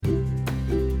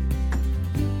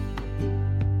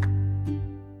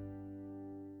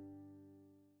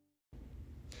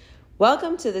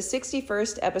Welcome to the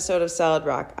 61st episode of Solid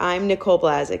Rock. I'm Nicole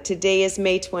Blazik. Today is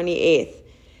May 28th.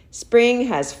 Spring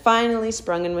has finally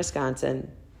sprung in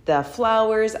Wisconsin. The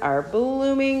flowers are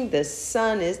blooming, the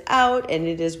sun is out, and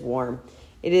it is warm.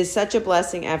 It is such a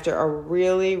blessing after a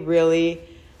really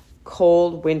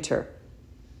cold winter.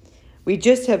 We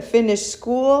just have finished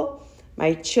school.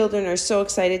 My children are so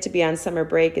excited to be on summer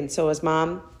break, and so is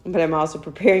Mom. But I'm also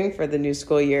preparing for the new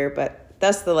school year, but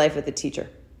that's the life of the teacher.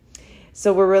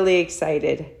 So we're really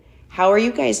excited. How are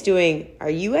you guys doing? Are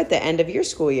you at the end of your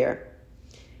school year?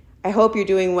 I hope you're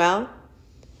doing well.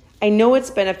 I know it's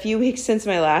been a few weeks since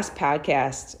my last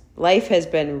podcast. Life has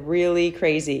been really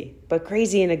crazy, but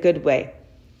crazy in a good way.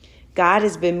 God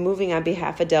has been moving on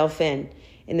behalf of Delphin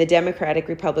in the Democratic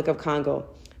Republic of Congo.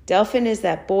 Delphin is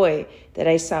that boy that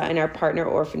I saw in our partner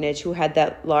orphanage who had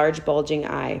that large bulging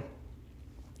eye.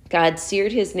 God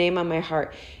seared his name on my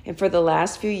heart, and for the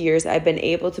last few years, I've been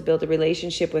able to build a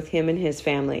relationship with him and his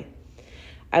family.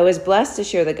 I was blessed to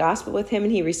share the gospel with him,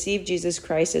 and he received Jesus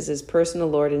Christ as his personal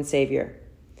Lord and Savior.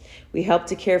 We helped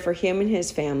to care for him and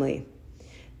his family.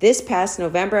 This past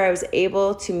November, I was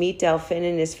able to meet Delphin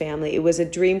and his family. It was a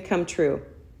dream come true.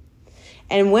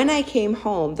 And when I came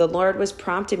home, the Lord was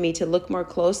prompting me to look more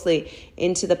closely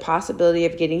into the possibility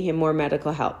of getting him more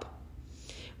medical help.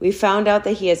 We found out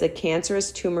that he has a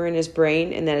cancerous tumor in his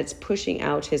brain and that it's pushing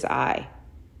out his eye.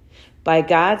 By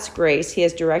God's grace, he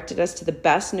has directed us to the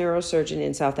best neurosurgeon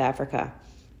in South Africa.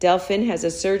 Delphin has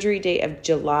a surgery date of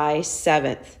July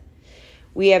 7th.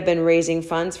 We have been raising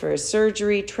funds for his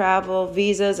surgery, travel,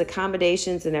 visas,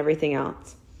 accommodations, and everything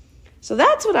else. So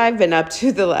that's what I've been up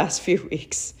to the last few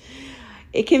weeks.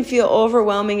 It can feel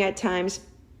overwhelming at times,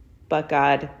 but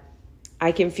God,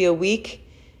 I can feel weak,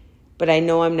 but I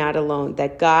know I'm not alone,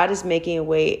 that God is making a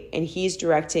way and he's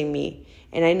directing me.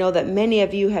 And I know that many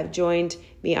of you have joined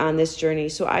me on this journey,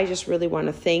 so I just really want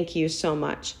to thank you so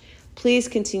much. Please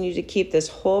continue to keep this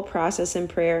whole process in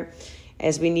prayer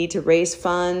as we need to raise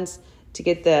funds to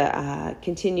get the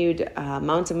continued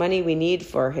amount of money we need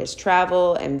for his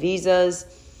travel and visas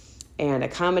and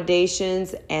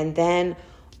accommodations, and then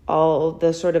all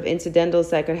the sort of incidentals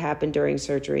that could happen during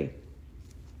surgery.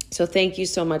 So thank you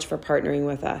so much for partnering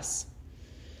with us.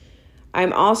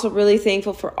 I'm also really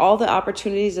thankful for all the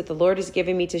opportunities that the Lord has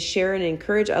given me to share and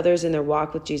encourage others in their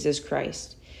walk with Jesus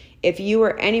Christ. If you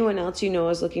or anyone else you know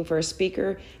is looking for a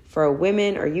speaker for a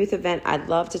women or youth event, I'd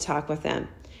love to talk with them.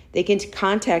 They can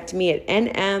contact me at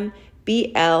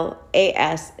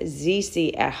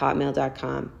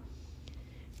nmblaszc@hotmail.com.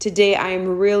 Today, I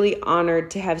am really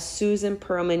honored to have Susan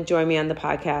Perlman join me on the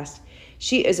podcast.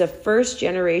 She is a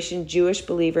first-generation Jewish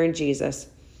believer in Jesus.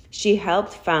 She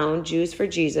helped found Jews for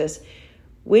Jesus,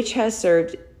 which she has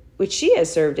served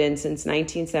in since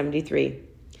 1973.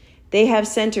 They have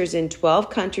centers in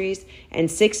 12 countries and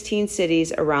 16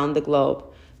 cities around the globe.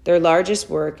 Their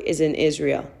largest work is in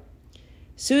Israel.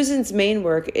 Susan's main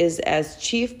work is as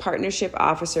Chief Partnership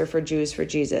Officer for Jews for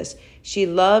Jesus. She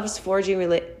loves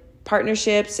forging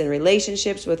partnerships and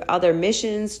relationships with other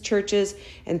missions, churches,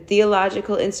 and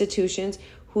theological institutions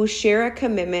who share a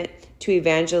commitment to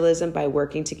evangelism by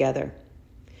working together.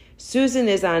 Susan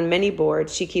is on many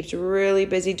boards. She keeps really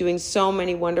busy doing so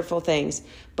many wonderful things,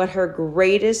 but her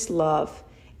greatest love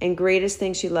and greatest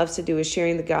thing she loves to do is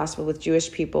sharing the gospel with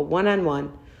Jewish people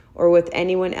one-on-one or with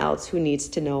anyone else who needs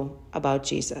to know about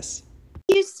Jesus.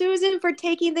 Thank you, Susan, for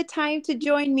taking the time to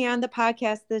join me on the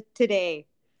podcast today.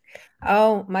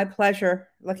 Oh, my pleasure.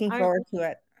 Looking forward to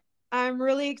it. I'm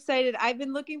really excited. I've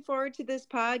been looking forward to this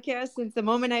podcast since the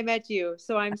moment I met you,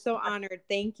 so I'm so honored.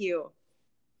 Thank you.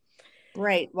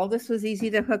 Great. Well, this was easy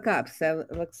to hook up, so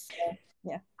it looks,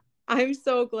 yeah. I'm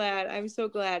so glad.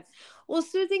 Well,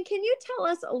 Susan, can you tell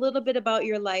us a little bit about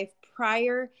your life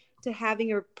prior to having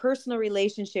your personal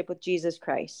relationship with Jesus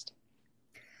Christ?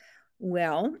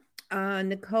 Well,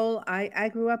 Nicole, I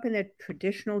grew up in a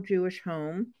traditional Jewish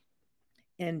home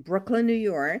in Brooklyn, New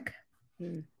York.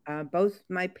 Both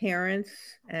my parents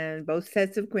and both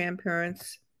sets of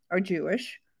grandparents are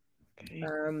Jewish. Okay.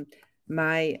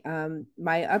 My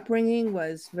upbringing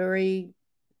was very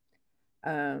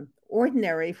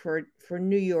ordinary for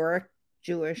New York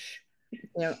Jewish.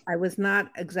 I was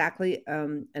not exactly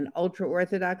an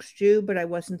ultra-Orthodox Jew, but I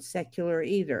wasn't secular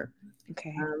either.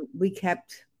 Okay. We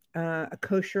kept a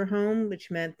kosher home,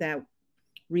 which meant that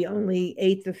we only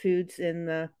ate the foods in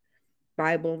the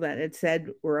Bible that it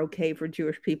said were okay for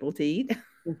Jewish people to eat.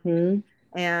 Mm-hmm.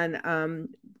 And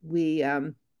we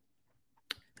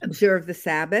observed the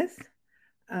Sabbath.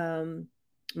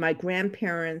 My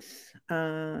grandparents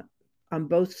on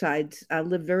both sides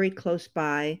lived very close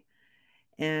by,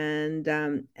 and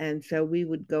so we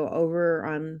would go over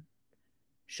on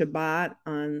Shabbat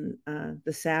on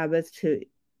the Sabbath to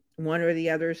one or the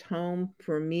other's home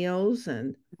for meals.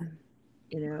 And,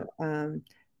 you know,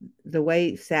 the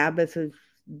way Sabbath is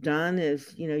done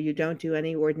is, you know, you don't do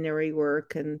any ordinary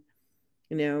work, and,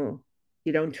 you know,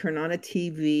 you don't turn on a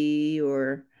TV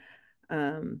or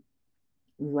um,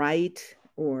 write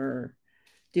or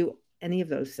do any of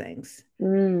those things.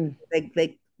 Mm.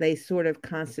 They sort of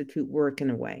constitute work in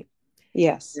a way.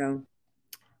 Yes. So,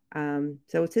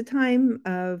 so it's a time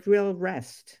of real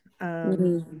rest.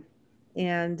 Mm.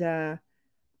 And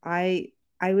I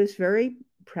I was very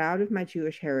proud of my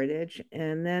Jewish heritage.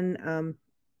 And then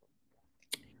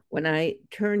when I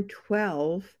turned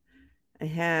 12, I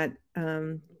had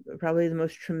probably the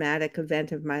most traumatic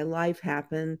event of my life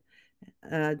happen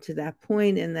to that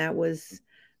point, and that was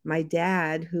my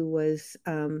dad, who was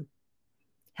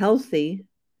healthy,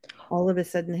 all of a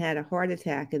sudden had a heart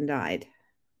attack and died.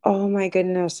 Oh my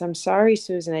goodness. I'm sorry,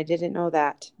 Susan. I didn't know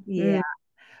that. Yeah,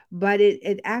 but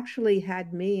it actually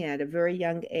had me at a very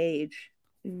young age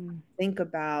Mm. think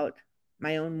about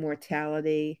my own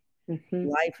mortality, Mm-hmm.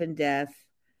 life and death.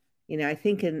 You know, I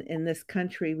think in this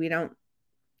country we don't,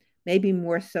 maybe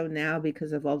more so now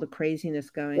because of all the craziness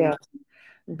going on, Yeah.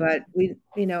 Mm-hmm. but we,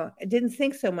 you know, I didn't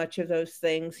think so much of those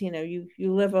things. You know, you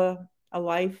live a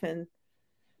life, and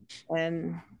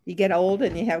you get old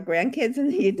and you have grandkids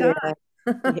and you die.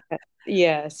 Yeah. Yeah.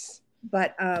 Yes.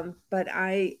 But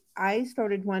I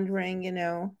started wondering, you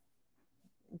know,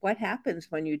 what happens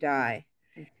when you die?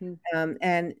 Mm-hmm.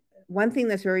 And one thing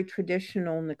that's very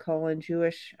traditional, Nicole, in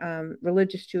Jewish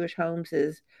religious Jewish homes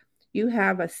is you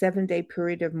have a 7-day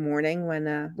period of mourning when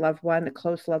a loved one, a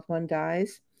close loved one,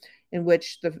 dies, in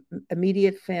which the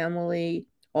immediate family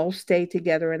all stay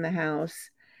together in the house,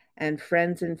 and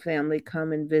friends and family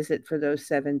come and visit for those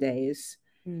 7 days,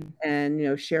 Mm. and, you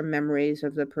know, share memories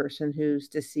of the person who's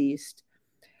deceased.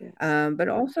 Yes. But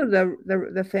also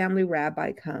the family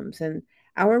rabbi comes, and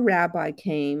our rabbi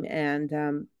came,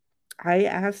 and I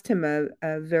asked him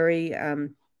a very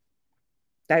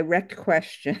direct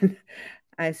question.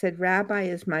 I said, "Rabbi,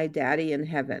 is my daddy in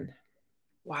heaven?"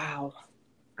 Wow.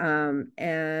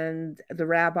 And the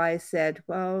rabbi said,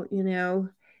 "Well, you know,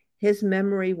 his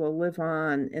memory will live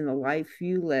on in the life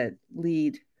you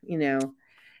lead, you know."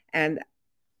 And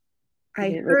You I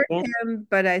didn't really heard answer. him,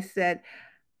 but I said,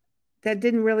 that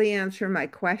didn't really answer my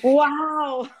question.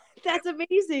 Wow. That's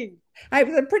amazing. I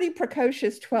was a pretty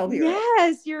precocious 12-year-old.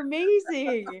 Yes, you're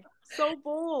amazing. So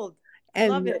bold.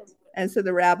 Love And it. so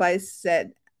the rabbi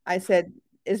said, I said,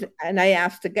 is, and I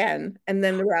asked again, and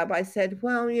then the rabbi said,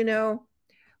 well, you know,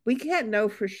 we can't know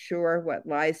for sure what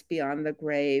lies beyond the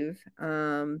grave.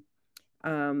 And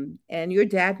your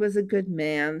dad was a good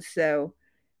man, so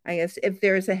I guess if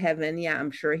there's a heaven, yeah,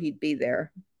 I'm sure he'd be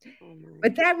there. Oh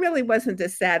But my. that really wasn't a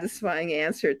satisfying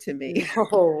answer to me.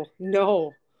 No,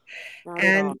 no, not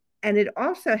at all. And it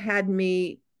also had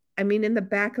me, I mean, in the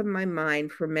back of my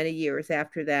mind for many years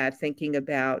after that, thinking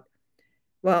about,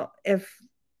 well, if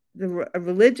a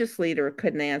religious leader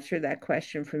couldn't answer that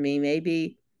question for me,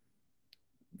 maybe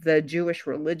the Jewish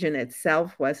religion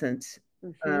itself wasn't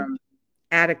Mm-hmm. um,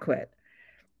 adequate.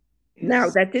 Now,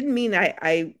 Yes. that didn't mean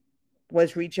I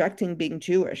was rejecting being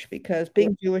Jewish, because Yeah.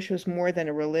 being Jewish was more than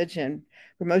a religion.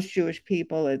 For most Jewish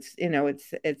people, it's, you know,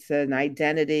 it's an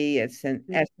identity, it's an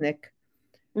ethnic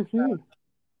Mm-hmm.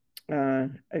 uh,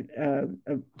 uh,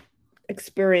 uh,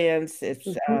 experience.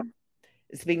 Mm-hmm.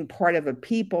 It's being part of a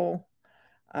people,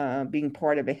 being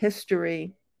part of a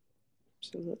history.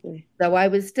 Absolutely.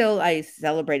 So I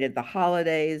celebrated the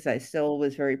holidays. I still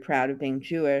was very proud of being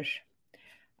Jewish.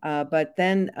 But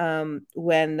then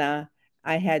when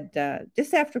I had,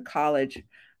 just after college,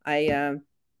 I,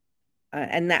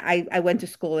 I went to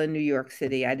school in New York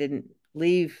City. I didn't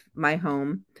leave my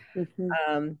home. Mm-hmm.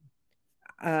 Um,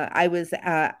 I was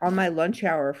on my lunch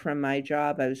hour from my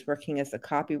job. I was working as a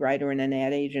copywriter in an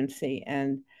ad agency,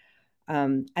 and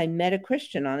I met a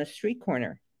Christian on a street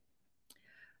corner.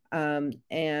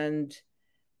 And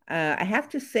I have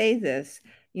to say this,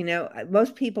 you know,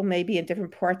 most people maybe in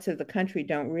different parts of the country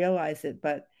don't realize it,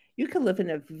 but you can live in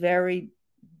a very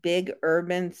big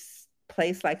urban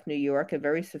place like New York, a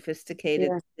very sophisticated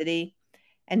Yeah. city,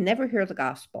 and never hear the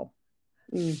gospel.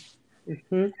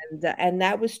 Mm-hmm. And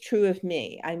that was true of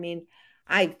me. I mean,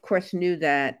 I of course knew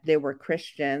that there were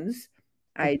Christians.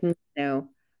 I, Mm-hmm. you know,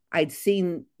 I'd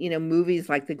seen, you know, movies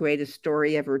like The Greatest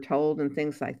Story Ever Told and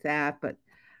things like that, but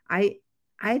I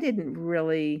I didn't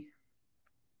really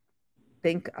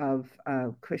think of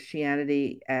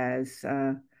Christianity as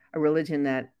a religion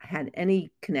that had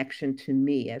any connection to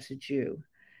me as a Jew.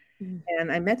 Mm-hmm.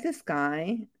 And I met this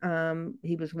guy.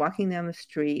 He was walking down the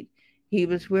street. He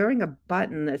was wearing a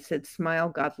button that said, "Smile,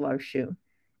 God loves you."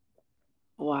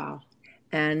 Wow.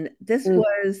 And this Mm.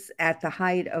 was at the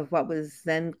height of what was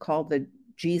then called the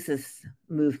Jesus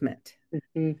movement.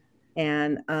 Mhm.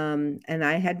 And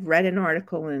I had read an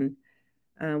article in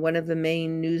one of the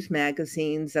main news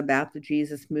magazines about the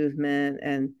Jesus movement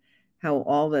and how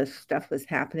all this stuff was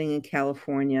happening in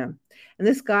California. And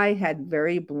this guy had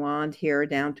very blonde hair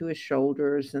down to his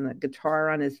shoulders and a guitar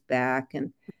on his back.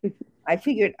 And I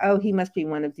figured, oh, he must be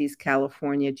one of these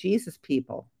California Jesus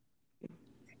people.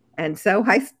 And so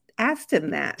I asked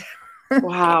him that.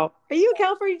 Wow. Are you a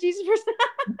California Jesus person?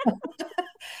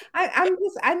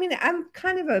 I mean, I'm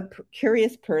kind of a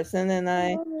curious person,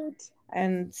 Love it.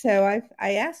 and so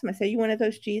I asked him, I said, "You one of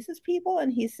those Jesus people?"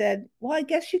 And he said, "Well, I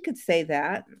guess you could say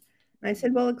that." And I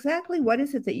said, "Well, exactly what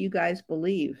is it that you guys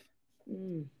believe?"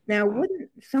 Mm. Now, Wow. wouldn't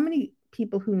so many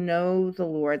people who know the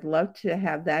Lord love to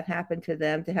have that happen to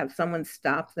them, to have someone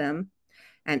stop them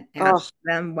and ask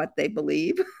Oh, them what they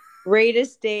believe?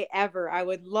 greatest day ever. I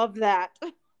would love that.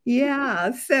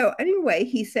 Yeah. So anyway,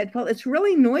 he said, "Well, it's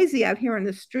really noisy out here on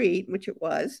the street," which it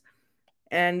was,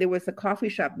 and there was a coffee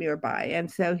shop nearby. And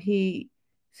so he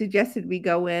suggested we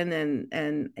go in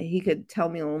and he could tell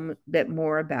me a little bit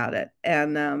more about it.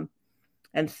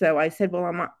 And so I said, "Well,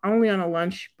 I'm only on a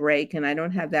lunch break and I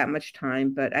don't have that much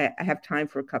time, but I have time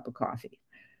for a cup of coffee."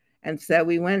 And so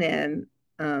we went in,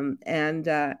 and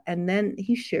then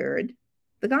he shared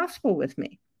the gospel with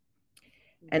me.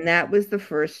 And that was the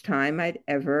first time I'd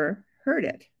ever heard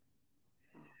it.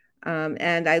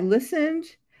 And I listened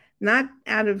not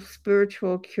out of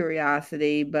spiritual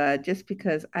curiosity, but just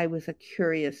because I was a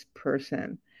curious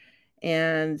person.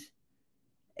 And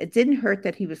it didn't hurt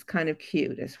that he was kind of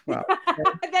cute as well.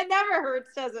 That never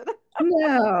hurts, does it?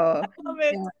 No, Love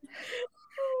it. no,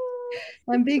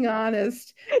 I'm being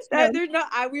honest. So, There's no,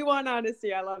 we want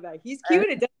honesty. I love that. He's cute.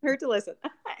 It doesn't hurt to listen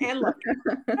and look.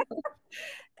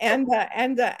 and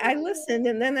I listened,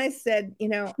 and then I said,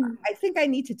 I think I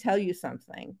need to tell you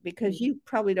something because you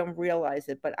probably don't realize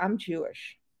it, but I'm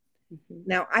Jewish. Mhm.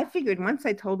 Now, I figured once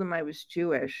I told him I was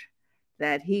Jewish,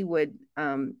 that he would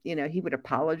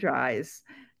apologize.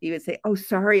 He would say, "Oh,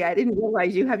 sorry, I didn't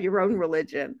realize you have your own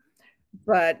religion."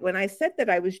 But when I said that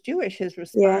I was Jewish, his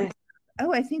response, Yeah.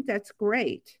 "Oh, I think that's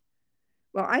great."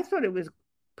 Well, I thought it was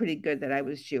pretty good that I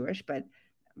was Jewish, but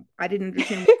I didn't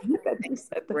understand what he That think you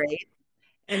said was great.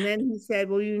 And then he said,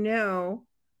 "Well,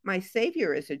 my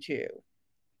Savior is a Jew,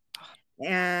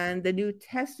 and the New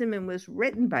Testament was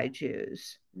written by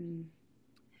Jews." that.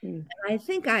 Mm. I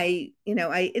think I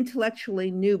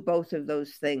intellectually knew both of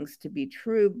those things to be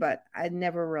true, but I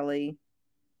never really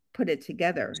put it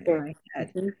together in Sure. my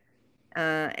head.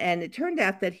 Mhm. And it turned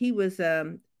out that he was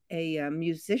a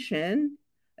musician,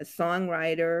 a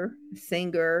songwriter, a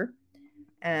singer,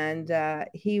 and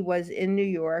he was in New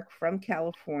York from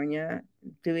California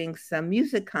doing some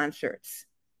music concerts.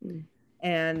 Mm.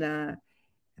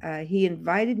 And he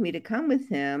invited me to come with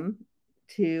him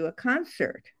to a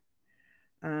concert.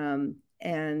 And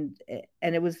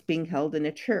it was being held in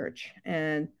a church.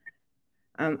 And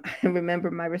I remember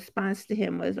my response to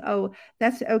him was, "Oh,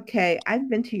 that's okay. I've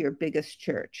been to your biggest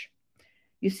church."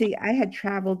 You see, I had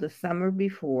traveled the summer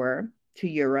before to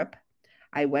Europe.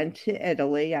 I went to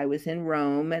Italy. I was in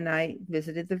Rome, and I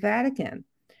visited the Vatican.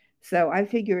 So I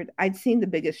figured I'd seen the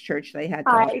biggest church they had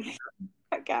to offer.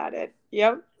 I got it.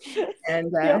 Yep.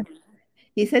 And Yep.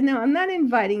 he said, "No, I'm not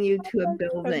inviting you to a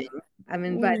building. I'm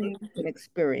inviting Mm. you to an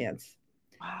experience."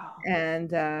 Wow.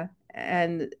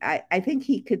 And I think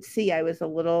he could see I was a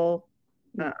little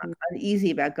Mhm.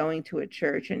 uneasy about going to a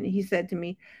church. And he said to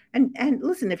me, and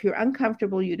listen, if you're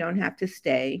uncomfortable, you don't have to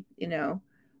stay,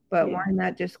 but why Yeah.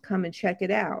 not just come and check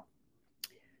it out?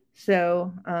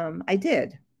 So I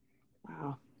did.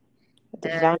 Wow. A And,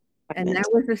 divine and appointment.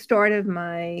 that was the start of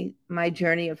my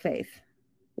journey of faith.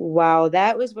 Wow.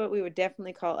 That was what we would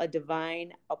definitely call a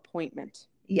divine appointment.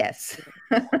 Yes.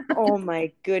 Oh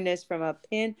my goodness, from a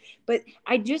pin. But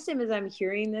I just am, as I'm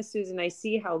hearing this, Susan, I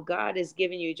see how God has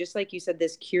given you, just like you said,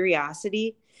 this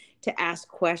curiosity to ask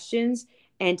questions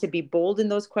and to be bold in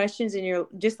those questions. And you're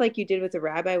just like you did with the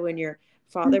rabbi when your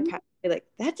father Mhm. passed, you're like,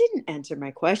 that didn't answer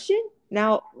my question.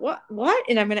 Now what?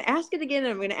 And I'm going to ask it again,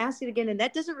 and I'm going to ask it again. And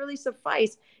that doesn't really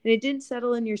suffice. And it didn't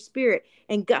settle in your spirit.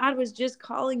 And God was just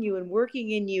calling you and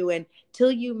working in you. And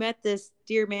till you met this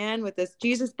dear man with this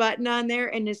Jesus button on there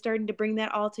and is starting to bring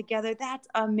that all together. That's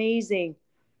amazing.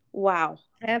 Wow.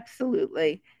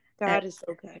 Absolutely. And God is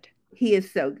so good. he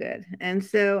is so good. And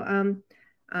so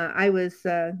I was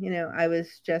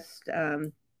just,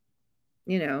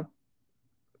 you know,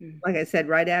 Mm. like I said,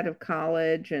 right out of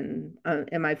college and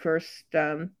in my first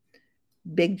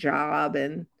big job.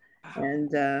 And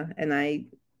and I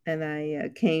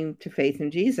came to faith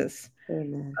in Jesus.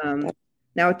 Amen. Um,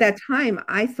 Now, at that time,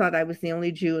 I thought I was the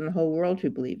only Jew in the whole world who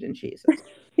believed in Jesus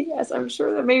Yes, I'm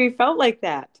sure that maybe felt like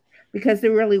that. because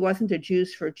there really wasn't a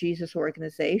Jews for Jesus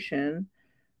organization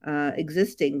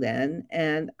existing then,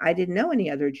 and I didn't know any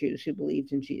other Jews who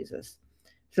believed in Jesus.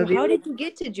 So So the how did you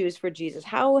get to Jews for Jesus?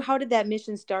 How did that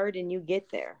mission start and you get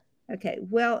there? okay,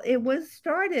 well, it was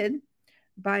started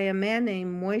by a man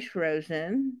named Moish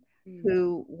Rosen, Mm.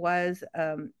 who was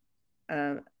uh,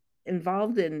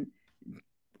 involved in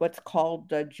what's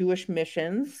called Jewish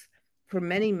missions for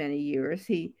many, many years.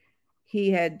 He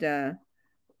had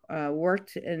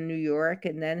worked in New York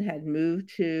and then had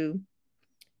moved to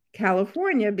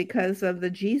California because of the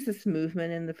Jesus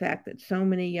movement and the fact that so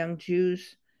many young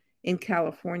Jews in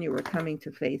California were coming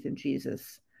to faith in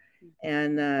Jesus.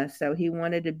 And so he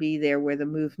wanted to be there where the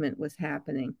movement was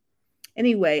happening.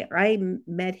 Anyway, I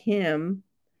met him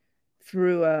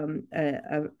through a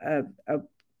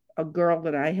girl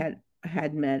that I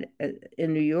had met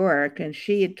in New York, and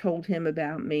she had told him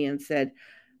about me and said,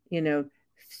 you know,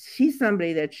 she's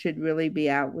somebody that should really be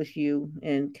out with you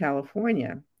in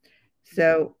California.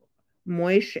 So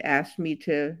Moish asked me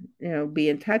to, be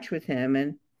in touch with him,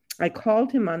 and I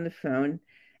called him on the phone, and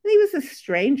he was a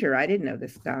stranger. I didn't know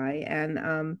this guy,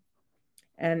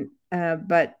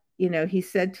 but he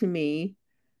said to me,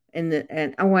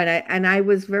 and I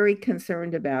was very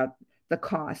concerned about the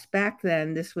cost back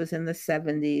then. This was in the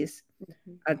 70s.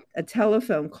 A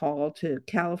telephone call to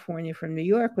California from New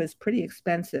York was pretty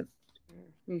expensive.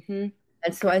 Mm-hmm.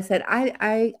 And so I said,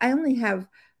 I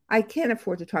can't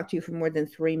afford to talk to you for more than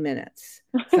 3 minutes.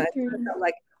 So I felt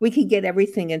like we could get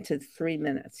everything into 3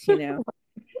 minutes,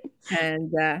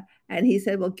 And he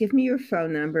said, well, give me your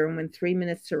phone number. And when 3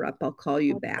 minutes are up, I'll call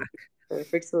you back.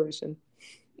 Perfect solution.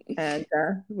 And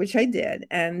which I did.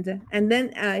 And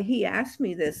then he asked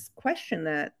me this question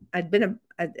that at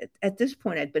this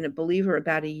point, I'd been a believer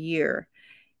about a year.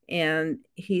 And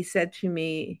he said to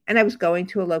me, and I was going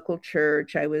to a local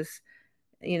church. I was,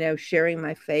 sharing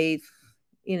my faith,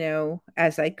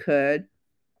 as I could.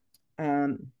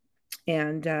 And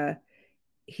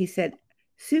he said,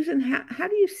 Susan, how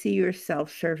do you see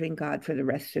yourself serving God for the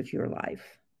rest of your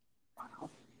life?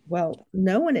 Well,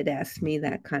 no one had asked me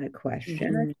that kind of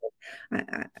question.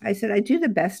 Mm-hmm. I said, I do the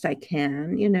best I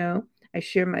can. I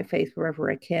share my faith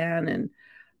wherever I can. And,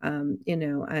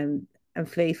 I'm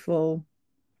faithful,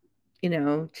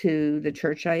 to the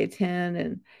church I attend.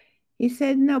 And he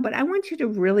said, no, but I want you to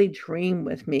really dream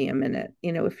with me a minute.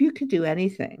 If you could do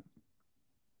anything,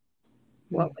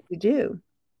 what would you do?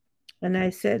 And I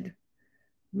said,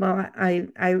 well,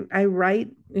 I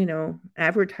write,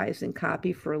 advertising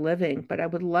copy for a living, but I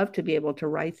would love to be able to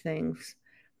write things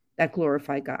that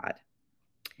glorify God.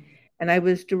 And I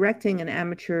was directing an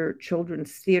amateur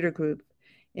children's theater group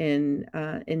in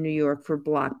New York for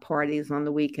block parties on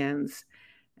the weekends.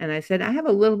 And I said, I have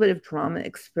a little bit of drama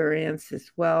experience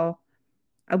as well.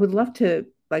 I would love to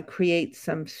create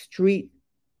some street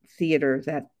theater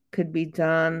that could be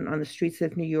done on the streets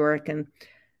of New York, and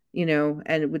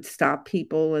and it would stop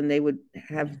people and they would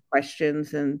have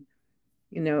questions, and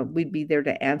we'd be there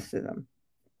to answer them.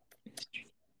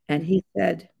 And he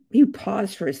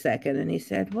paused for a second and he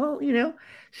said, well,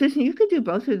 Susan, you could do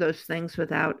both of those things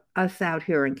without us out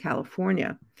here in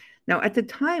California. Now, at the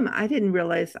time, I didn't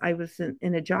realize I was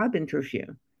in a job interview.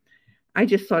 I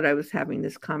just thought I was having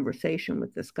this conversation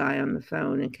with this guy on the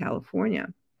phone in California.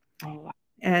 Oh, wow.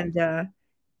 And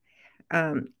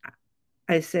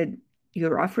I said,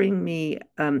 you're offering me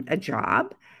a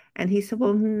job? And he said,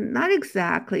 well, not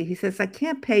exactly. He says, I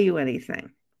can't pay you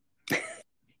anything.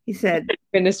 He said,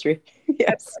 ministry.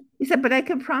 Yes. He said, but I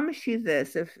can promise you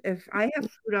this. If I have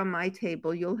food on my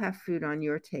table, you'll have food on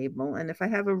your table. And if I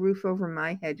have a roof over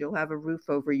my head, you'll have a roof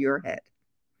over your head.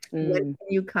 When can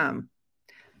you come?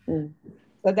 So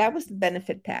that was the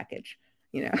benefit package,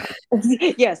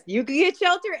 Yes, you can get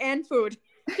shelter and food.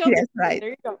 Shelter, yes, right. There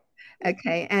you go.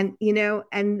 Okay. And,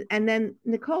 and then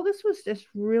Nicole, this was just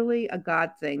really a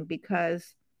God thing,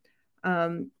 because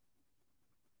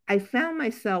I found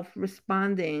myself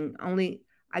responding, only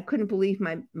I couldn't believe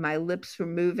my lips were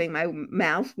moving. My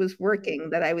mouth was working,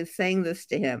 that I was saying this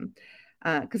to him,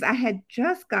 because I had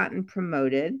just gotten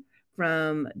promoted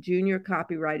from junior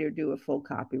copywriter to a full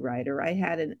copywriter. I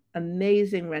had an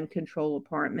amazing rent control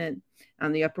apartment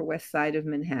on the Upper West Side of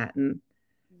Manhattan,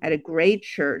 at a great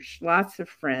church, lots of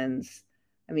friends.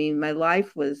 I mean, my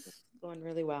life was going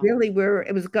really well. Really where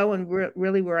it was going,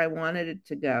 really where I wanted it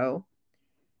to go.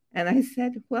 And I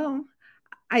said, well,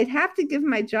 I'd have to give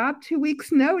my job 2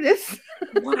 weeks notice.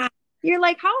 Wow. You're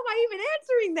like, how am I even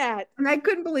answering that? And I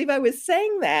couldn't believe I was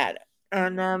saying that.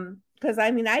 And because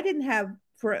I mean, I didn't have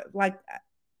for like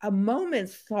a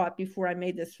moment's thought before I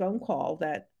made this phone call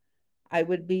that I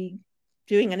would be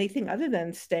doing anything other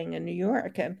than staying in New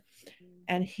York.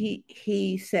 And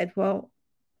he said, well,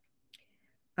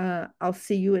 I'll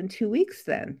see you in 2 weeks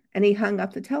then. And he hung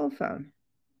up the telephone.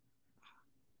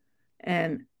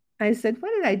 And I said,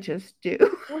 what did I just do?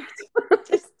 What did I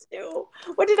just do?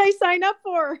 What did I sign up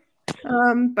for?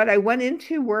 But I went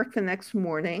into work the next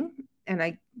morning and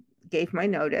I gave my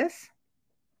notice.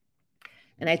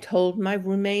 And I told my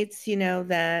roommates,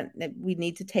 that we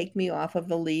need to take me off of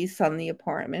the lease on the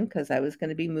apartment because I was going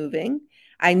to be moving.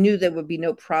 I knew there would be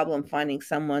no problem finding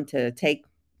someone to take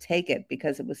it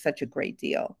because it was such a great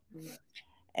deal.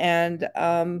 And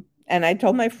I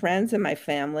told my friends and my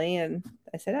family, and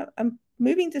I said, I'm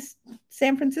moving to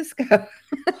San Francisco.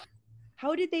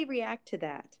 How did they react to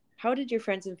that? How did your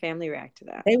friends and family react to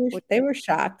that? They were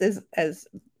shocked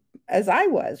as I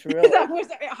was, really. How am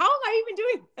I even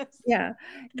doing this? Yeah,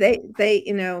 they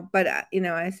but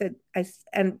I said,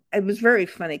 and it was very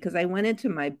funny because I went into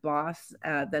my boss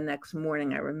the next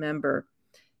morning. I remember,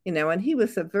 and he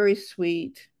was a very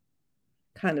sweet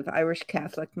kind of Irish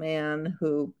Catholic man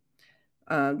who,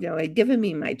 had given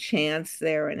me my chance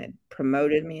there and had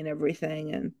promoted me and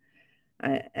everything.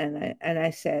 And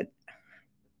I said,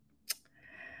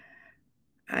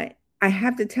 I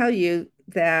have to tell you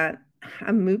that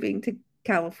I'm moving to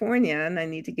California and I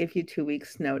need to give you 2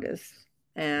 weeks notice.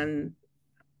 And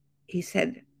he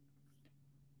said,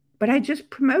 but I just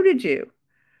promoted you.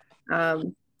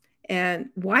 And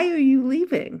why are you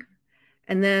leaving?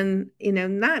 And then,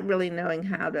 not really knowing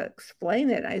how to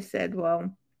explain it, I said,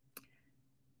 well,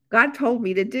 God told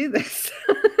me to do this.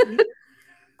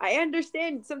 I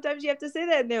understand. Sometimes you have to say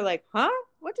that. And they're like, huh?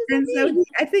 What does that mean? So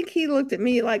I think he looked at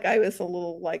me like I was a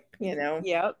little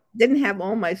yep. Didn't have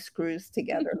all my screws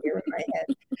together here in my head.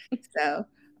 So,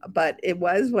 but it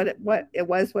was what it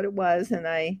was. And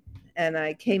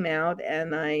I came out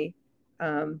and I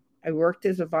worked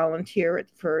as a volunteer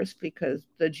at first because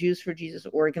the Jews for Jesus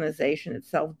organization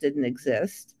itself didn't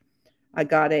exist. I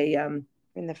got in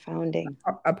the founding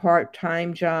a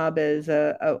part-time job as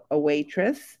a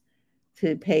waitress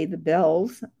to pay the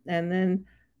bills, and then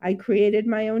I created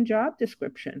my own job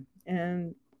description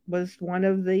and was one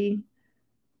of the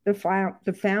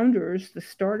founders, the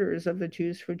starters of the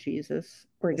Jews for Jesus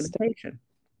organization.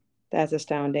 That's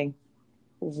astounding.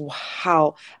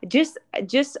 Wow. I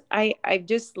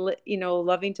just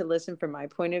loving to listen from my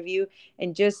point of view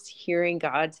and just hearing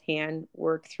God's hand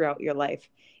work throughout your life.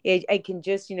 I can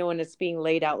just, when it's being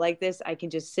laid out like this, I can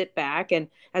just sit back and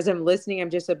as I'm listening,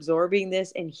 I'm just absorbing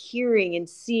this and hearing and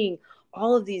seeing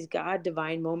all of these God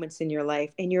divine moments in your life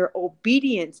and your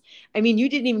obedience. I mean, you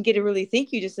didn't even get to really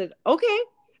think. You just said, okay,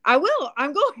 I will,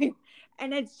 I'm going.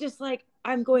 And it's just like,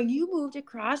 I'm going, you moved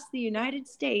across the United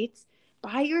States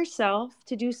by yourself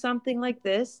to do something like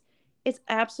this. It's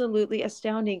absolutely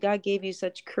astounding. God gave you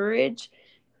such courage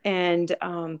and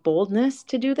boldness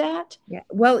to do that. Yeah.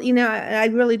 Well, I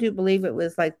really do believe it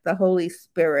was like the Holy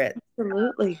Spirit.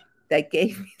 Absolutely. That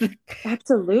gave me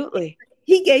absolutely.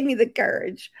 He gave me the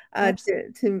courage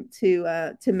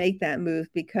to make that move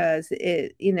because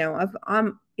it,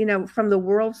 from the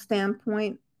world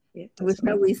standpoint, there was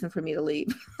no reason for me to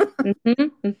leave.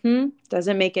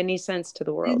 Doesn't make any sense to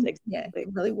the world. Exactly. Yeah, it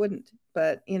really wouldn't.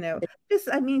 But,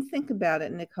 think about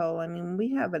it, Nicole. I mean, we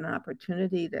have an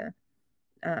opportunity to,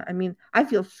 I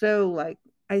feel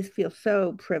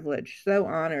so privileged, so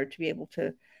honored to be able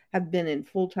to have been in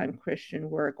full-time Christian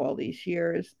work all these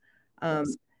years.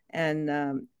 And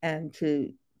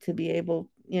to be able,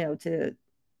 to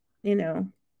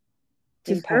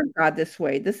serve God this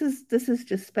way. This is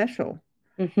just special.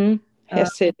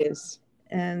 Yes, it is.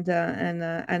 And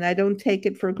I don't take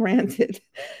it for granted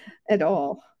at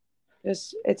all.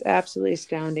 It's absolutely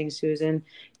astounding, Susan.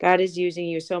 God is using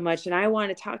you so much. And I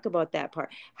want to talk about that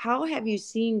part. How have you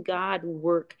seen God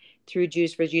work through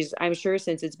Jews for Jesus? I'm sure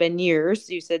since it's been years,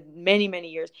 you said many, many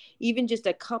years, even just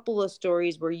a couple of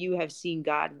stories where you have seen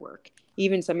God work,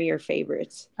 even some of your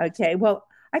favorites. Okay. Well,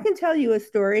 I can tell you a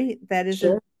story that is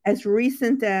as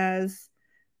recent as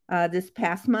this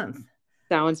past month.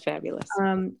 Sounds fabulous.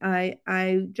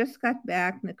 I just got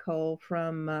back, Nicole,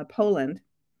 from Poland.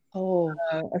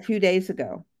 A few days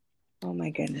ago. Oh my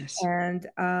goodness. And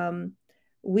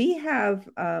we have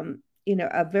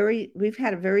we've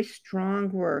had a very strong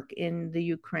work in the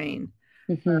Ukraine.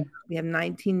 We have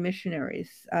 19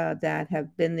 missionaries that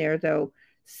have been there, though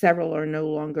several are no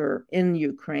longer in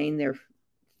Ukraine.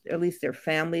 At least their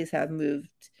families have moved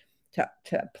to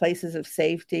places of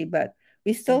safety, but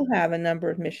we still have a number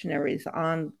of missionaries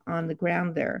on the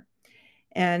ground there,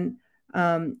 and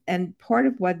part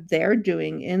of what they're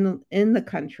doing in the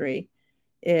country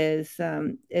is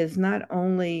not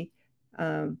only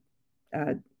um,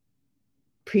 uh,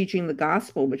 preaching the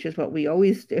gospel, which is what we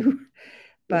always do,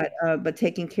 but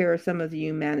taking care of some of the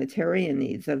humanitarian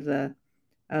needs of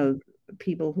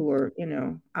people who are,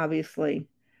 obviously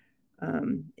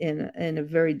in a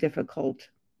very difficult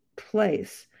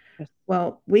place.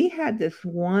 Well, we had this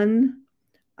one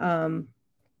of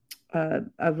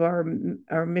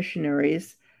our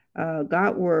missionaries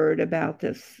got word about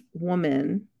this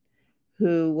woman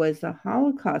who was a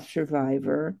Holocaust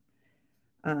survivor,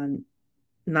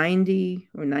 90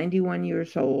 or 91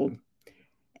 years old,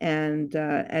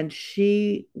 and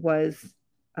she was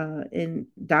in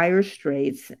dire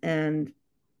straits and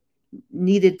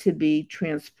needed to be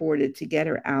transported to get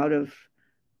her out of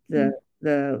the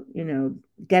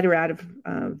get her out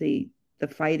of the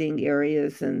fighting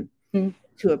areas and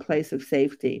to a place of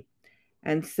safety.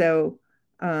 And so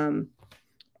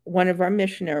one of our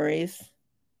missionaries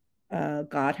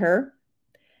got her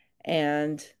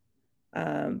and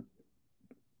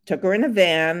took her in a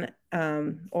van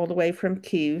all the way from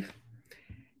Kiev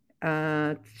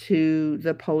to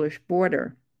the Polish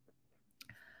border.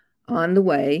 On the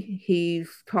way,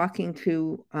 he's talking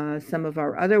to some of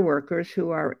our other workers who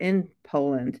are in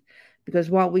Poland, because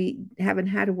while we haven't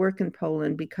had to work in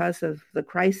Poland because of the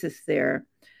crisis there,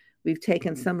 we've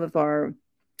taken some of our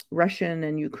Russian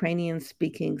and Ukrainian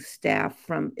speaking staff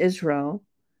from Israel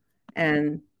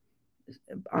and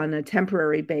on a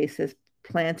temporary basis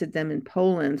planted them in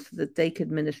Poland so that they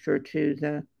could minister to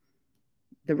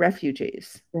the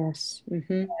refugees. Yes.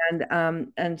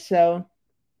 And so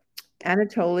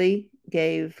Anatoly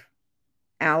gave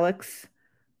Alex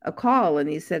a call and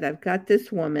he said, I've got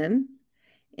this woman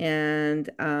and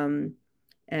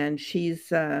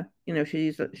she's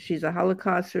she's a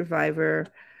Holocaust survivor.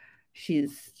 She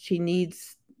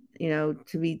needs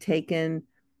to be taken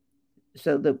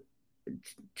all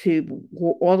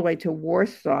the way to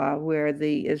Warsaw, where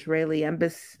the Israeli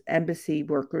embassy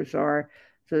workers are,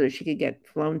 so that she could get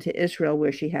flown to Israel,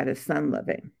 where she had a son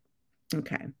living.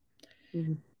 Okay.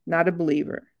 Not a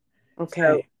believer. Okay.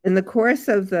 So in the course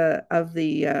of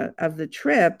the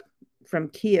trip from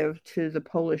Kiev to the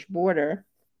Polish border,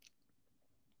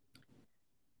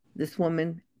 this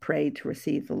woman prayed to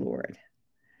receive the Lord.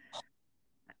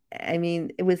 I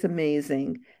mean, it was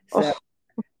amazing.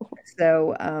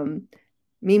 So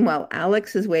meanwhile,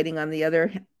 Alex is waiting on the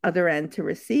other end to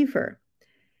receive her,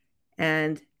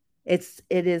 and it's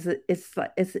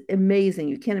amazing.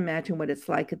 You can't imagine what it's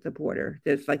like at the border.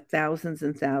 There's like thousands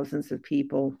and thousands of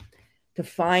people. To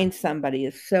find somebody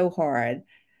is so hard.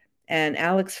 And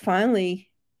Alex finally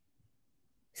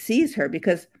sees her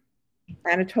because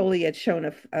Anatoly had shown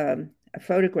a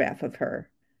photograph of her.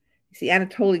 You see,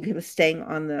 Anatoly was staying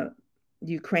on the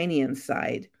Ukrainian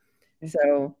side.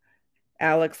 So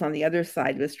Alex on the other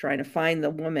side was trying to find the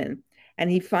woman.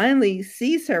 And he finally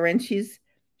sees her, and she's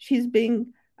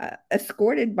being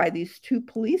escorted by these two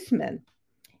policemen.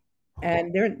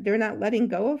 And they're not letting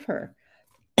go of her.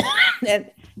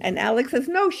 and Alex says,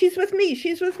 no, she's with me.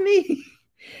 She's with me.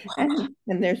 And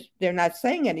they're not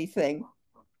saying anything.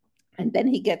 And then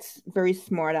he gets very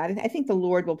smart. I think the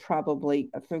Lord will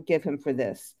probably forgive him for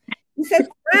this. He says,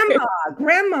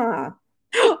 Grandma.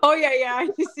 Oh, yeah.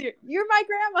 You're my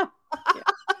grandma. Yeah.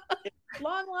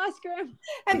 Long lost grandma.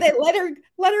 And they let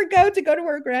her go to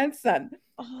her grandson.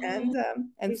 And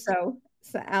so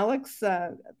Alex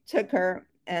took her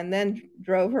and then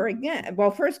drove her again.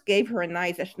 Well, first gave her a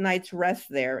night's rest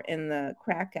there in the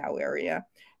Krakow area,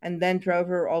 and then drove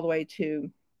her all the way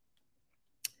to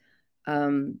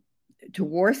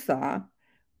Warsaw,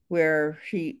 where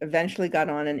she eventually got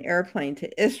on an airplane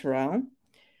to Israel.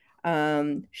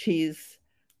 She's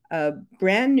a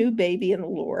brand new baby in the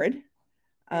Lord.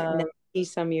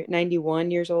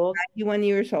 91 years old. 91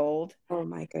 years old. Oh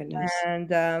my goodness.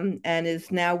 And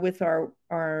is now with our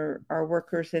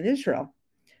workers in Israel.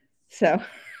 So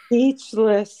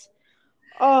speechless.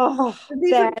 Oh,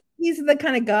 these are the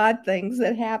kind of God things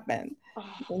that happen.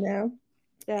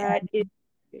 That is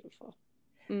beautiful.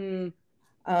 We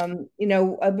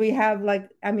have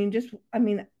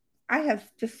I have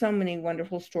just so many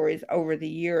wonderful stories over the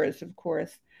years, of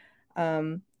course.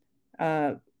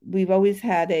 We've always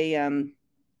had a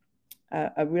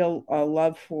real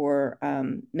love for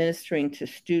ministering to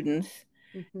students,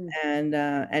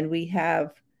 and we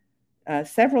have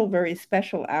several very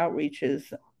special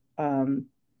outreaches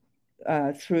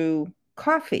through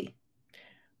coffee.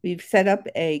 We've set up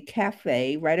a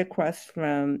cafe right across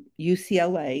from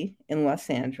UCLA in Los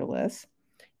Angeles,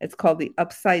 It's called the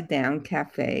Upside Down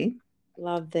Cafe.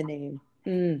 Love the name.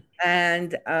 Mm.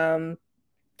 And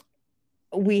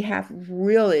we have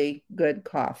really good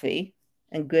coffee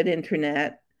and good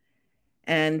internet.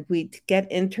 And we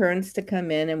get interns to come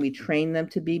in and we train them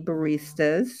to be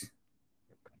baristas.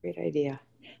 Great idea.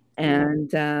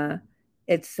 And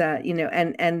it's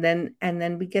and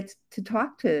then we get to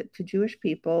talk to Jewish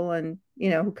people and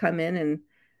who come in and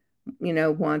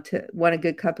want a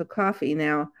good cup of coffee.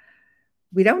 Now,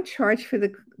 we don't charge for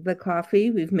the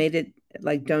coffee. We've made it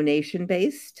like donation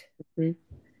based. Mm-hmm.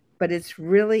 But it's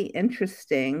really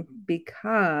interesting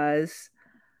because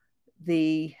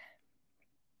the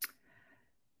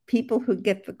people who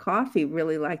get the coffee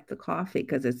really like the coffee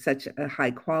because it's such a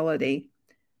high quality.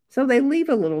 So they leave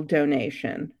a little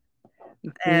donation.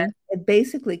 Mm-hmm. And it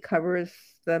basically covers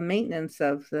the maintenance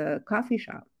of the coffee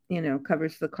shop,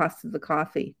 covers the cost of the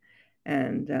coffee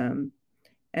and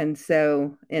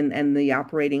so and the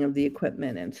operating of the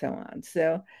equipment and so on.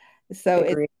 So it's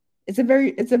a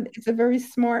very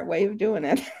smart way of doing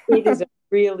it. It is a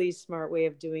really smart way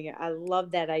of doing it. I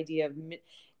love that idea of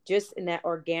just in that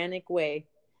organic way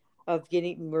of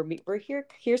we're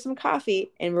here's some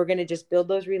coffee, and we're going to just build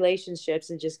those relationships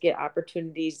and just get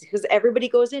opportunities because everybody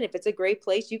goes in. If it's a great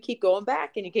place, you keep going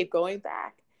back and you keep going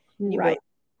back. Right.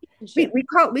 We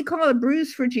call it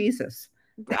Brews for Jesus.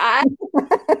 I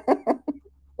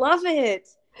love it.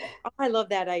 Oh, I love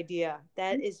that idea.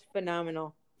 That is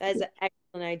phenomenal. That is an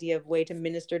excellent idea of way to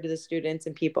minister to the students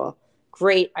and people.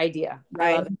 Great idea.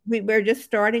 Right. I love it. We're just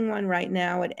starting one right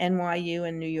now at NYU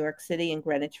in New York City in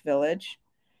Greenwich Village.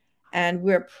 And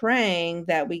we're praying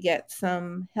that we get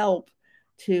some help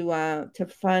to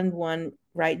fund one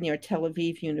right near Tel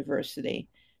Aviv University,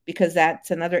 because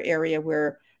that's another area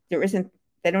where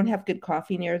they don't have good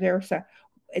coffee near there. So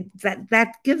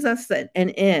that gives us an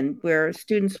in where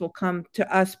students will come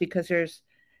to us because we're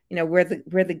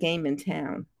the game in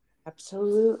town.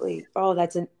 Absolutely. Oh,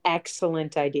 that's an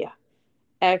excellent idea.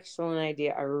 Excellent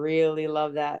idea. I really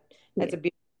love that. That's a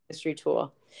beautiful ministry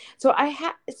tool. So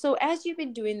as you've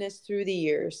been doing this through the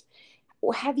years,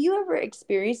 have you ever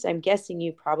experienced, I'm guessing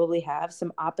you probably have,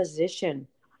 some opposition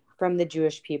from the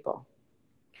Jewish people?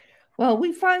 Well,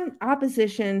 we find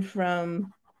opposition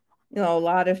from, a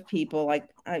lot of people, like,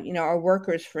 our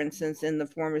workers, for instance, in the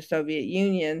former Soviet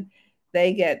Union,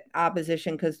 they get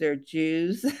opposition because they're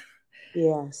Jews.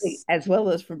 Yes. As well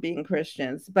as for being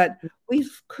Christians. But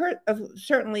we've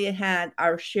certainly had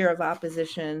our share of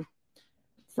opposition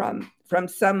from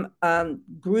some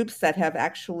groups that have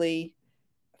actually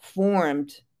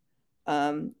formed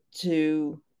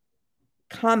to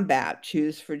combat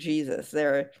Jews for Jesus.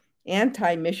 They're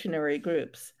anti-missionary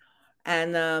groups,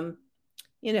 and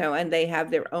and they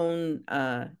have their own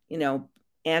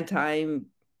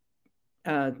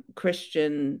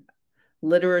anti-Christian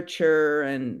literature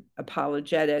and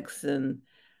apologetics, and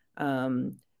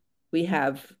we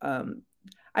have.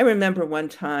 I remember one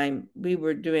time we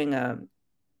were doing a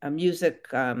music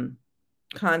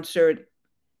concert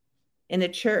in a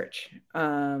church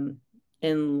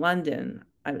in London.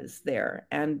 I was there,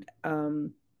 and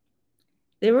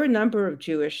there were a number of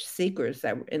Jewish seekers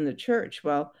that were in the church.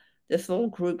 Well, this little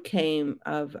group came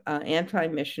of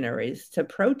anti-missionaries to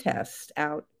protest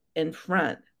out in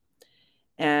front,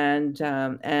 and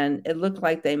it looked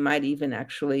like they might even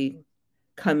actually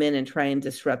come in and try and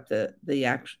disrupt the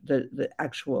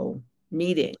actual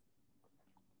meeting.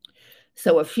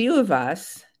 So a few of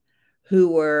us who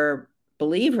were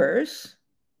believers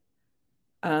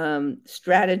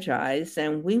strategized,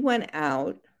 and we went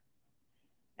out,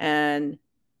 and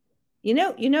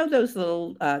those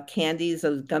little candies,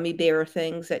 those gummy bear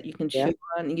things that you can chew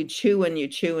on. You chew and you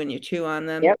chew and you chew on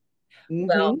them. Yep. Mm-hmm.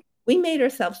 Well, we made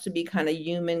ourselves to be kind of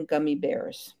human gummy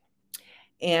bears,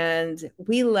 and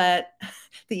we let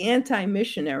the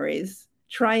anti-missionaries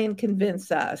try and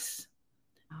convince us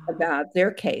about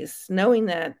their case, knowing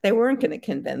that they weren't going to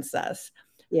convince us.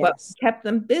 Yes. But we kept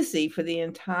them busy for the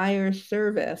entire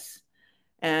service.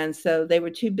 And so they were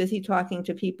too busy talking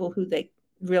to people who they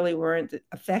really weren't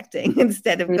affecting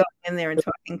instead of going in there and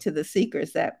talking to the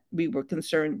seekers that we were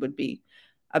concerned would be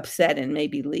upset and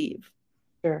maybe leave.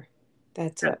 Sure.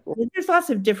 That's it. There's lots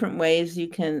of different ways you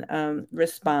can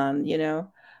respond,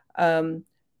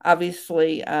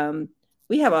 obviously,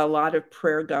 we have a lot of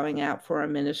prayer going out for our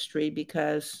ministry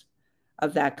because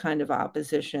of that kind of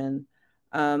opposition.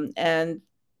 And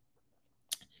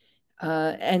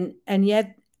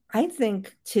yet I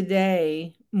think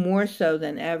today, more so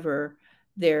than ever,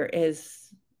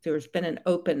 there's been an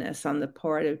openness on the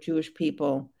part of Jewish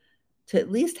people to at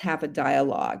least have a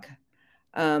dialogue.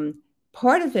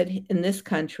 Part of it in this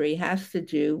country has to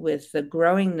do with the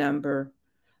growing number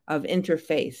of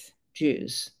interfaith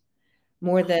Jews.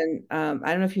 More than, I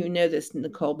don't know if you know this,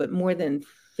 Nicole, but more than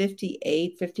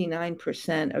 58,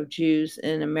 59% of Jews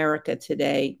in America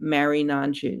today marry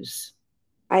non-Jews.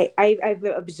 I've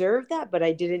observed that, but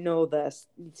I didn't know the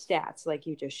stats like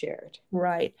you just shared.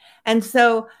 Right. And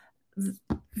so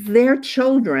their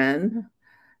children,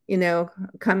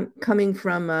 coming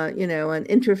from an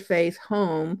interfaith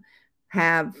home,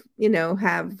 have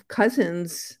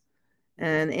cousins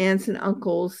and aunts and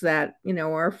uncles that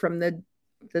are from the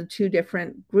two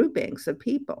different groupings of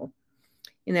people.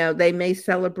 They may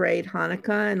celebrate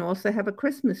Hanukkah and also have a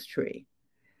Christmas tree.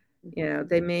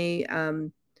 They may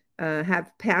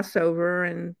have Passover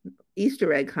and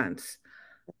Easter egg hunts.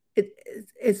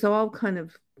 It's all kind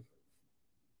of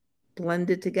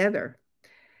blended together.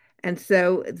 And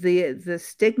so the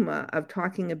stigma of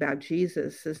talking about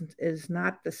Jesus is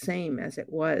not the same as it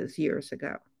was years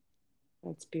ago.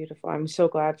 That's beautiful. I'm so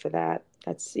glad for that.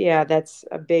 That's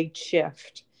a big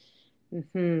shift.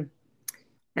 Mm-hmm.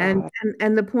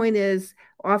 And the point is,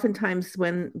 oftentimes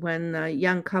when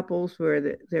young couples,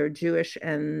 where they're Jewish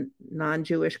and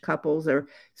non-Jewish couples,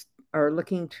 are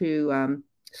looking to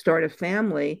start a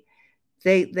family,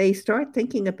 they start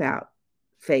thinking about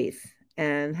faith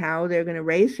and how they're going to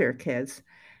raise their kids.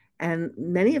 And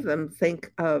many of them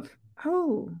think of,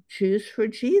 oh, Choose for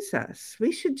Jesus.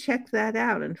 We should check that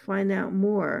out and find out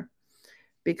more,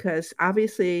 because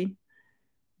obviously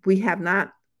we have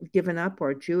not given up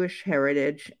our Jewish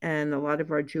heritage and a lot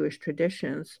of our Jewish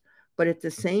traditions, but at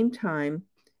the same time,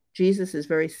 Jesus is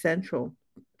very central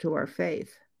to our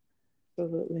faith.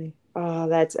 Absolutely. Oh,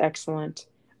 that's excellent.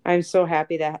 I'm so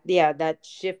happy that, yeah, that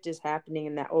shift is happening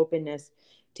and that openness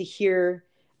to hear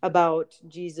about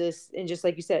Jesus. And just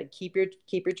like you said, keep your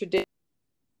tradition,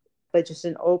 but just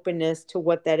an openness to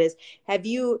what that is. Have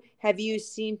you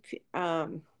seen,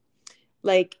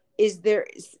 like, is there,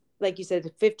 like you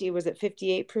said, 50, was it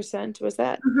 58%? Was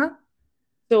that? Uh-huh.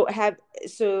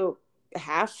 So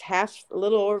half, a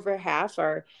little over half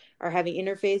are having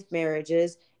interfaith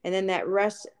marriages. And then that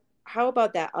rest, how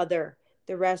about the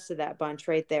rest of that bunch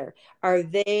right there? Are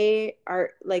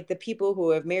like the people who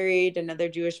have married another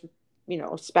Jewish,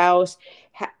 spouse?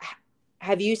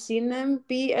 Have you seen them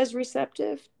be as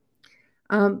receptive?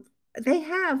 They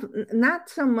have not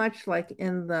so much like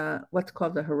in the what's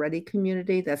called the Haredi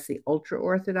community. That's the ultra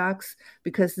Orthodox,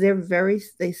 because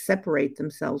they separate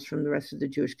themselves from the rest of the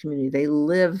Jewish community. They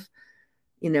live,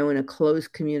 in a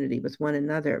closed community with one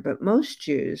another. But most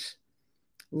Jews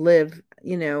live,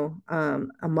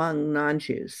 among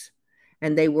non-Jews,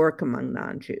 and they work among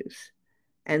non-Jews.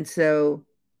 And so,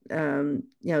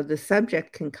 the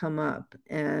subject can come up,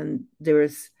 and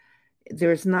there's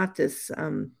not this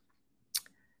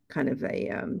kind of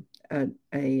a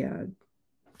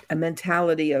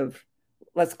mentality of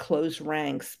let's close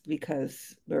ranks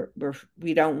because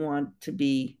we don't want to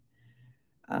be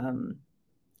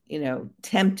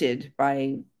tempted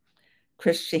by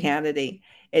Christianity.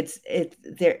 It's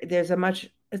a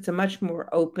much more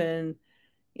open,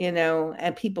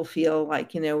 and people feel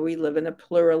like, we live in a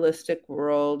pluralistic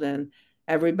world and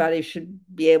everybody should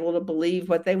be able to believe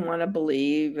what they want to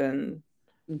believe, and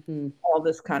all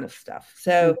this kind of stuff.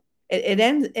 So it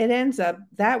ends up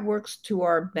that works to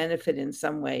our benefit in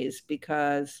some ways,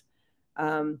 because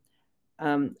I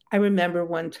remember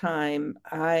one time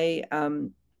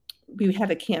we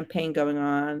had a campaign going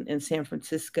on in San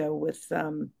Francisco with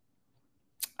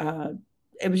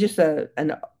it was just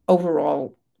an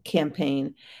overall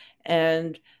campaign,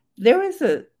 and there was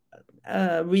a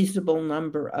reasonable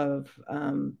number of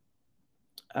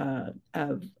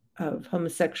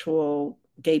homosexual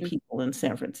gay people in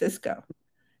San Francisco,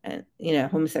 and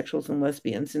homosexuals and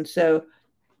lesbians. And so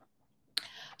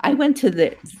I went to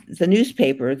the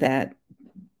newspaper that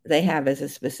they have as a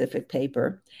specific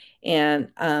paper,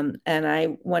 and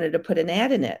I wanted to put an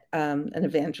ad in it, an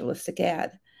evangelistic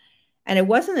ad. And it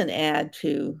wasn't an ad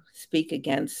to speak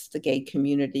against the gay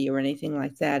community or anything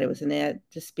like that. It was an ad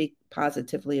to speak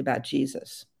positively about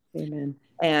Jesus. Amen.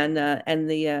 And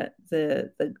the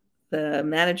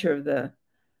manager of the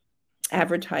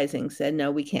advertising said,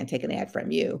 "No, we can't take an ad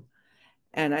from you."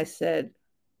 And I said,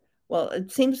 "Well,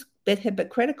 it seems a bit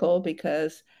hypocritical,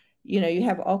 because you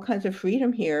have all kinds of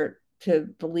freedom here to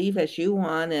believe as you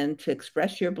want and to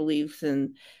express your beliefs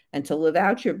and to live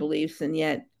out your beliefs, and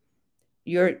yet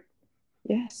you're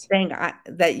saying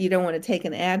that you don't want to take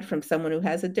an ad from someone who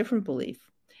has a different belief."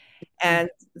 And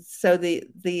so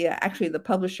actually the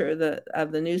publisher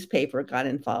of the newspaper got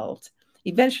involved. He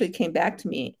eventually came back to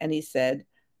me and he said,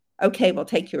 "Okay, we'll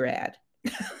take your ad."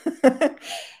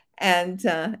 And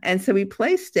so we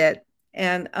placed it,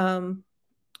 and I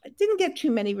didn't get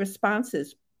too many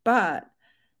responses, But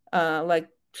like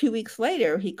 2 weeks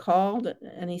later, he called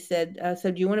and he said,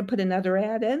 "So do you want to put another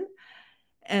ad in?"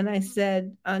 And I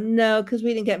said, "No, because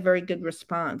we didn't get very good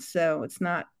response, so it's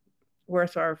not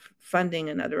worth our funding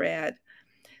another ad."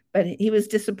 But he was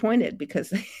disappointed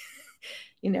because,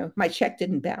 my check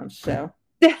didn't bounce. So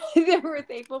We're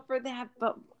thankful for that.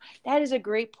 But that is a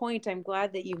great point. I'm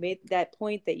glad that you made that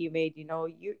point that you made.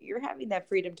 You're having that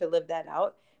freedom to live that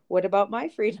out. What about my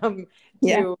freedom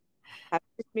yeah, to have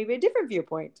maybe a different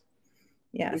viewpoint?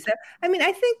 yeah. So I mean,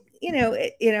 I think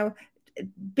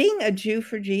being a Jew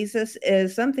for Jesus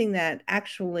is something that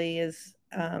actually is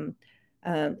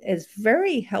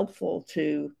very helpful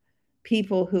to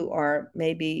people who are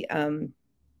maybe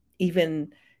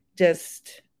even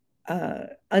just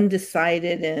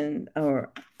undecided and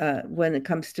or when it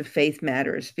comes to faith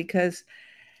matters, because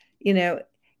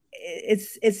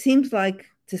it seems like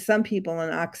to some people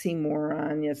an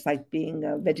oxymoron. It's like being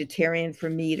a vegetarian for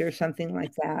meat or something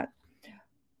like that.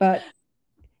 But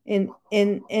in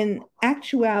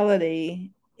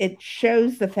actuality, it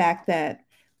shows the fact that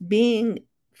being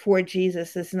for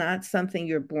Jesus is not something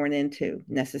you're born into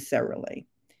necessarily.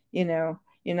 You're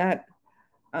not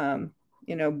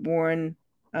born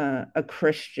a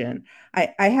Christian.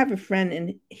 I have a friend,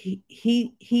 and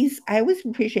he's I always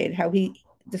appreciate how he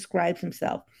describes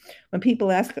himself. When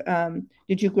people ask,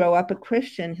 "Did you grow up a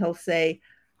Christian?" He'll say,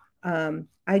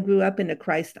 "I grew up in a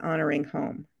Christ honoring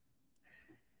home."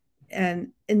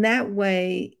 And in that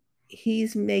way,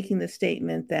 he's making the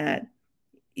statement that,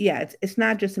 yeah, it's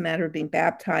not just a matter of being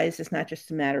baptized. It's not just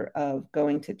a matter of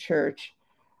going to church,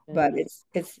 but it's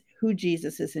who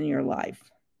Jesus is in your life.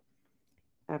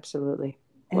 Absolutely.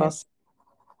 And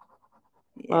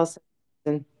Well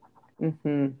said.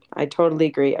 I totally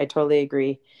agree. I totally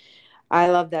agree. I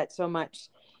love that so much.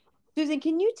 Susan,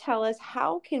 can you tell us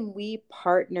how can we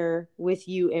partner with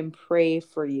you and pray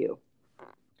for you?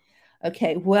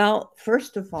 okay, well,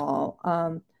 first of all,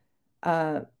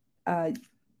 uh, uh,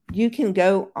 you can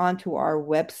go onto our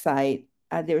website.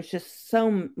 There's just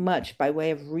so much by way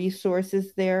of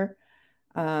resources there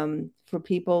for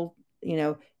people.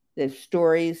 There's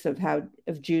stories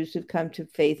of Jews who've come to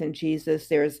faith in Jesus.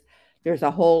 There's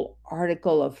a whole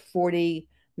article of 40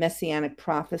 messianic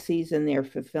prophecies and their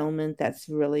fulfillment that's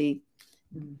really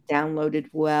downloaded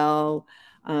well.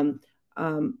 Um,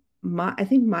 I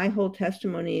think my whole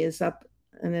testimony is up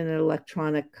in an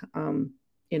electronic,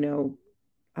 you know,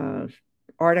 uh,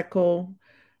 article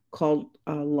called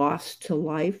 "Lost to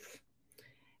Life,"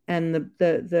 and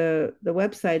the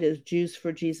website is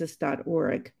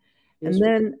JewsForJesus.org. And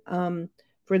then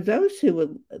for those who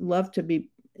would love to be,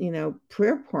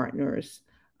 prayer partners,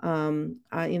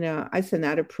 I send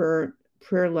out a prayer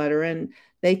letter, and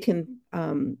they can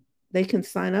they can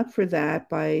sign up for that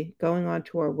by going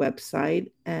onto our website.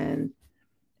 And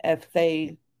if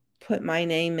they put my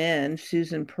name in,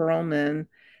 Susan Perlman,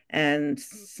 and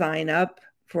sign up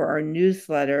for our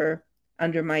newsletter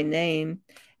under my name,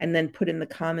 and then put in the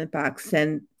comment box,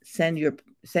 send your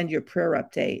prayer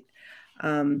update.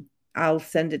 I'll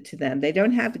send it to them. They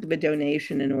don't have to give a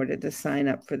donation in order to sign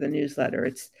up for the newsletter.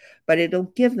 But it'll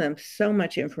give them so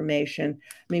much information.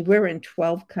 I mean, we're in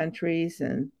 12 countries,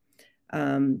 and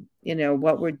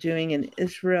what we're doing in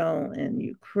Israel and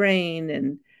Ukraine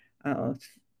and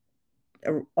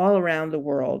all around the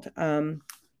world.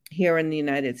 Here in the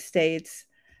United States,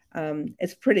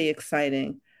 it's pretty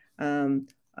exciting.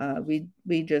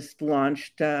 We just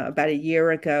launched about a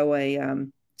year ago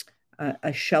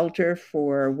a shelter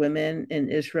for women in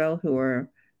Israel who are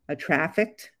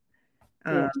trafficked,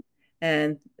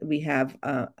 and we have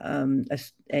a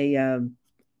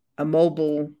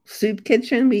mobile soup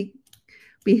kitchen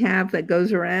we have that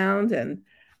goes around, and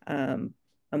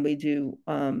we do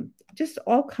just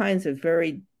all kinds of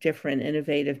very different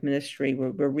innovative ministry.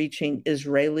 We're reaching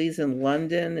Israelis in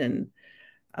London,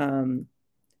 and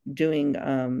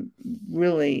doing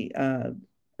really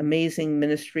amazing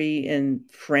ministry in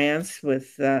France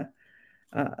with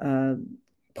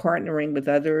partnering with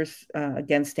others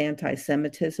against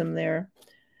anti-Semitism there.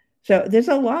 So there's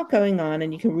a lot going on,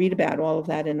 and you can read about all of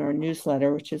that in our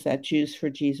newsletter, which is at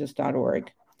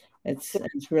JewsForJesus.org. It's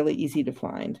really easy to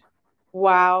find.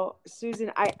 Wow,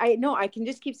 Susan, I know I can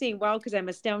just keep saying wow because I'm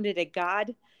astounded at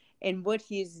God and what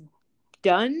He's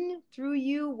done through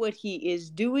you, what He is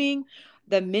doing,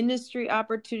 the ministry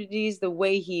opportunities, the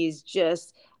way He's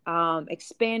just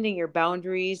expanding your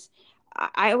boundaries.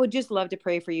 I would just love to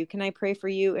pray for you. Can I pray for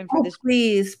you and for this?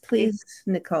 Please,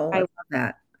 Nicole, I love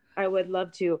that. I would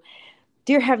love to.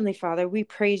 Dear Heavenly Father, we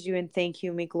praise you and thank you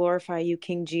and we glorify you,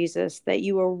 King Jesus, that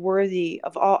you are worthy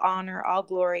of all honor, all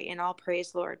glory, and all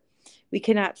praise, Lord. We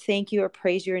cannot thank you or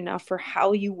praise you enough for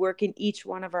how you work in each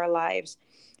one of our lives.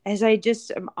 As I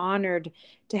just am honored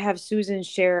to have Susan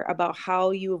share about how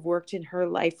you have worked in her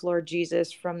life, Lord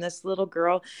Jesus, from this little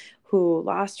girl who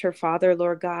lost her father,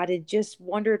 Lord God, and just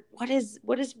wondered, where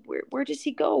does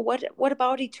he go? What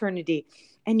about eternity?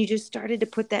 And you just started to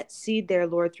put that seed there,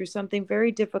 Lord, through something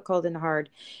very difficult and hard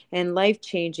and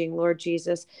life-changing, Lord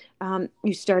Jesus.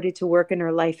 You started to work in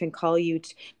her life and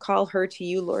call her to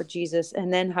you, Lord Jesus.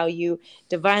 And then how you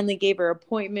divinely gave her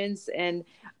appointments and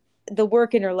the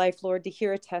work in her life, Lord, to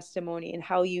hear a testimony and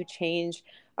how you change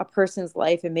a person's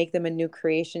life and make them a new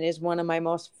creation is one of my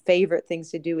most favorite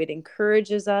things to do. It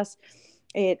encourages us.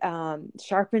 It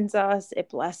sharpens us. It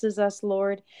blesses us,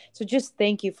 Lord. So just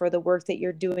thank you for the work that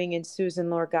you're doing in Susan,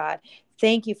 Lord God.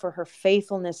 Thank you for her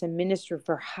faithfulness in ministry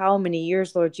for how many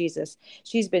years, Lord Jesus.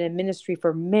 She's been in ministry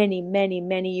for many, many,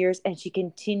 many years, and she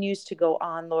continues to go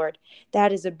on, Lord.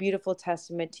 That is a beautiful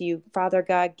testament to you. Father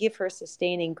God, give her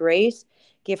sustaining grace,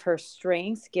 give her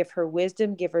strength, give her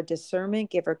wisdom, give her discernment,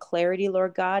 give her clarity,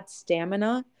 Lord God,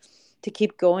 stamina to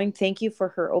keep going. Thank you for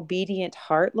her obedient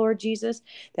heart, Lord Jesus,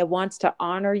 that wants to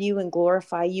honor you and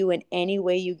glorify you in any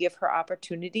way you give her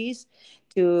opportunities,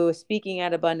 to speaking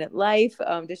at Abundant Life,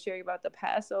 to sharing about the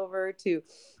Passover, to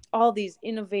all these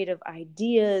innovative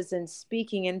ideas and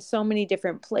speaking in so many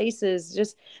different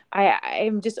places. I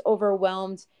am just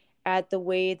overwhelmed at the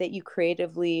way that you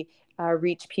creatively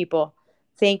reach people.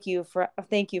 Thank you,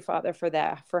 Father, for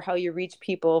that, for how you reach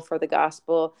people for the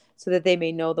gospel so that they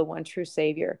may know the one true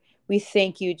Savior. We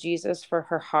thank you, Jesus, for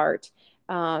her heart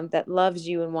that loves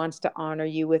you and wants to honor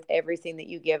you with everything that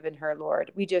you give in her,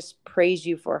 Lord. We just praise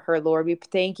you for her, Lord. We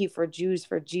thank you for Jews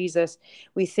for Jesus.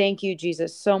 We thank you,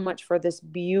 Jesus, so much for this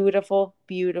beautiful,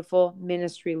 beautiful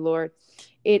ministry, Lord.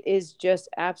 It is just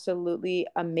absolutely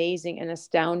amazing and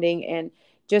astounding and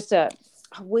just a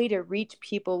way to reach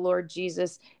people, Lord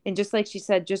Jesus. And just like she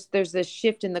said, just there's this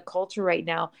shift in the culture right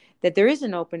now that there is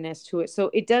an openness to it. So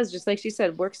it does, just like she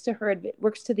said, works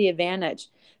to the advantage.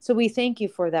 So we thank you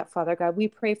for that, Father God. We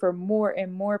pray for more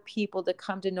and more people to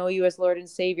come to know you as Lord and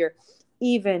Savior.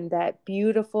 Even that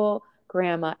beautiful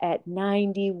grandma at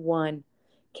 91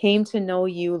 came to know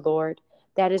you, Lord.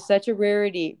 That is such a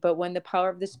rarity. But when the power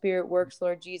of the Spirit works,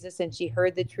 Lord Jesus, and she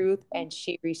heard the truth and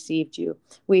she received you,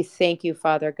 we thank you,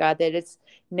 Father God, that it's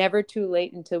never too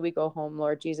late until we go home,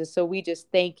 Lord Jesus. So we just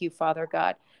thank you, Father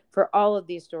God, for all of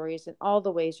these stories and all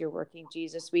the ways you're working,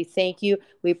 Jesus. We thank you.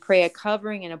 We pray a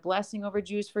covering and a blessing over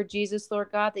Jews for Jesus,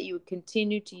 Lord God, that you would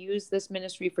continue to use this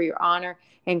ministry for your honor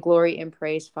and glory and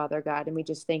praise, Father God. And we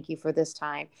just thank you for this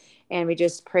time. And we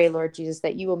just pray, Lord Jesus,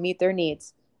 that you will meet their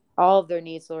needs, all of their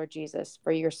needs, Lord Jesus,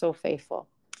 for you're so faithful.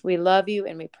 We love you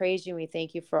and we praise you and we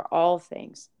thank you for all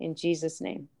things. In Jesus'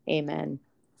 name, amen.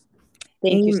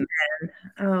 Thank you.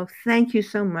 Oh, thank you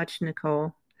so much,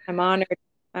 Nicole. I'm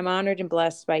honored and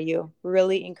blessed by you.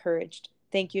 Really encouraged.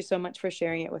 Thank you so much for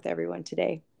sharing it with everyone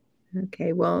today.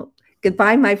 Okay, well,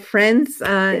 goodbye, my friends.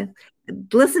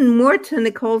 Listen more to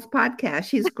Nicole's podcast.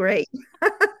 She's great.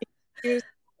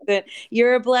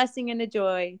 You're a blessing and a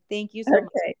joy. Thank you so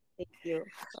much. Thank you.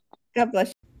 God bless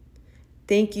you.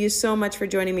 Thank you so much for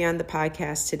joining me on the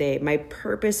podcast today. My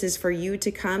purpose is for you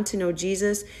to come to know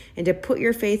Jesus and to put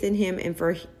your faith in him and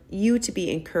for you to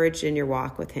be encouraged in your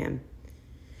walk with him.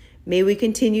 May we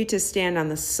continue to stand on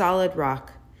the solid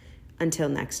rock. Until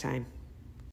next time.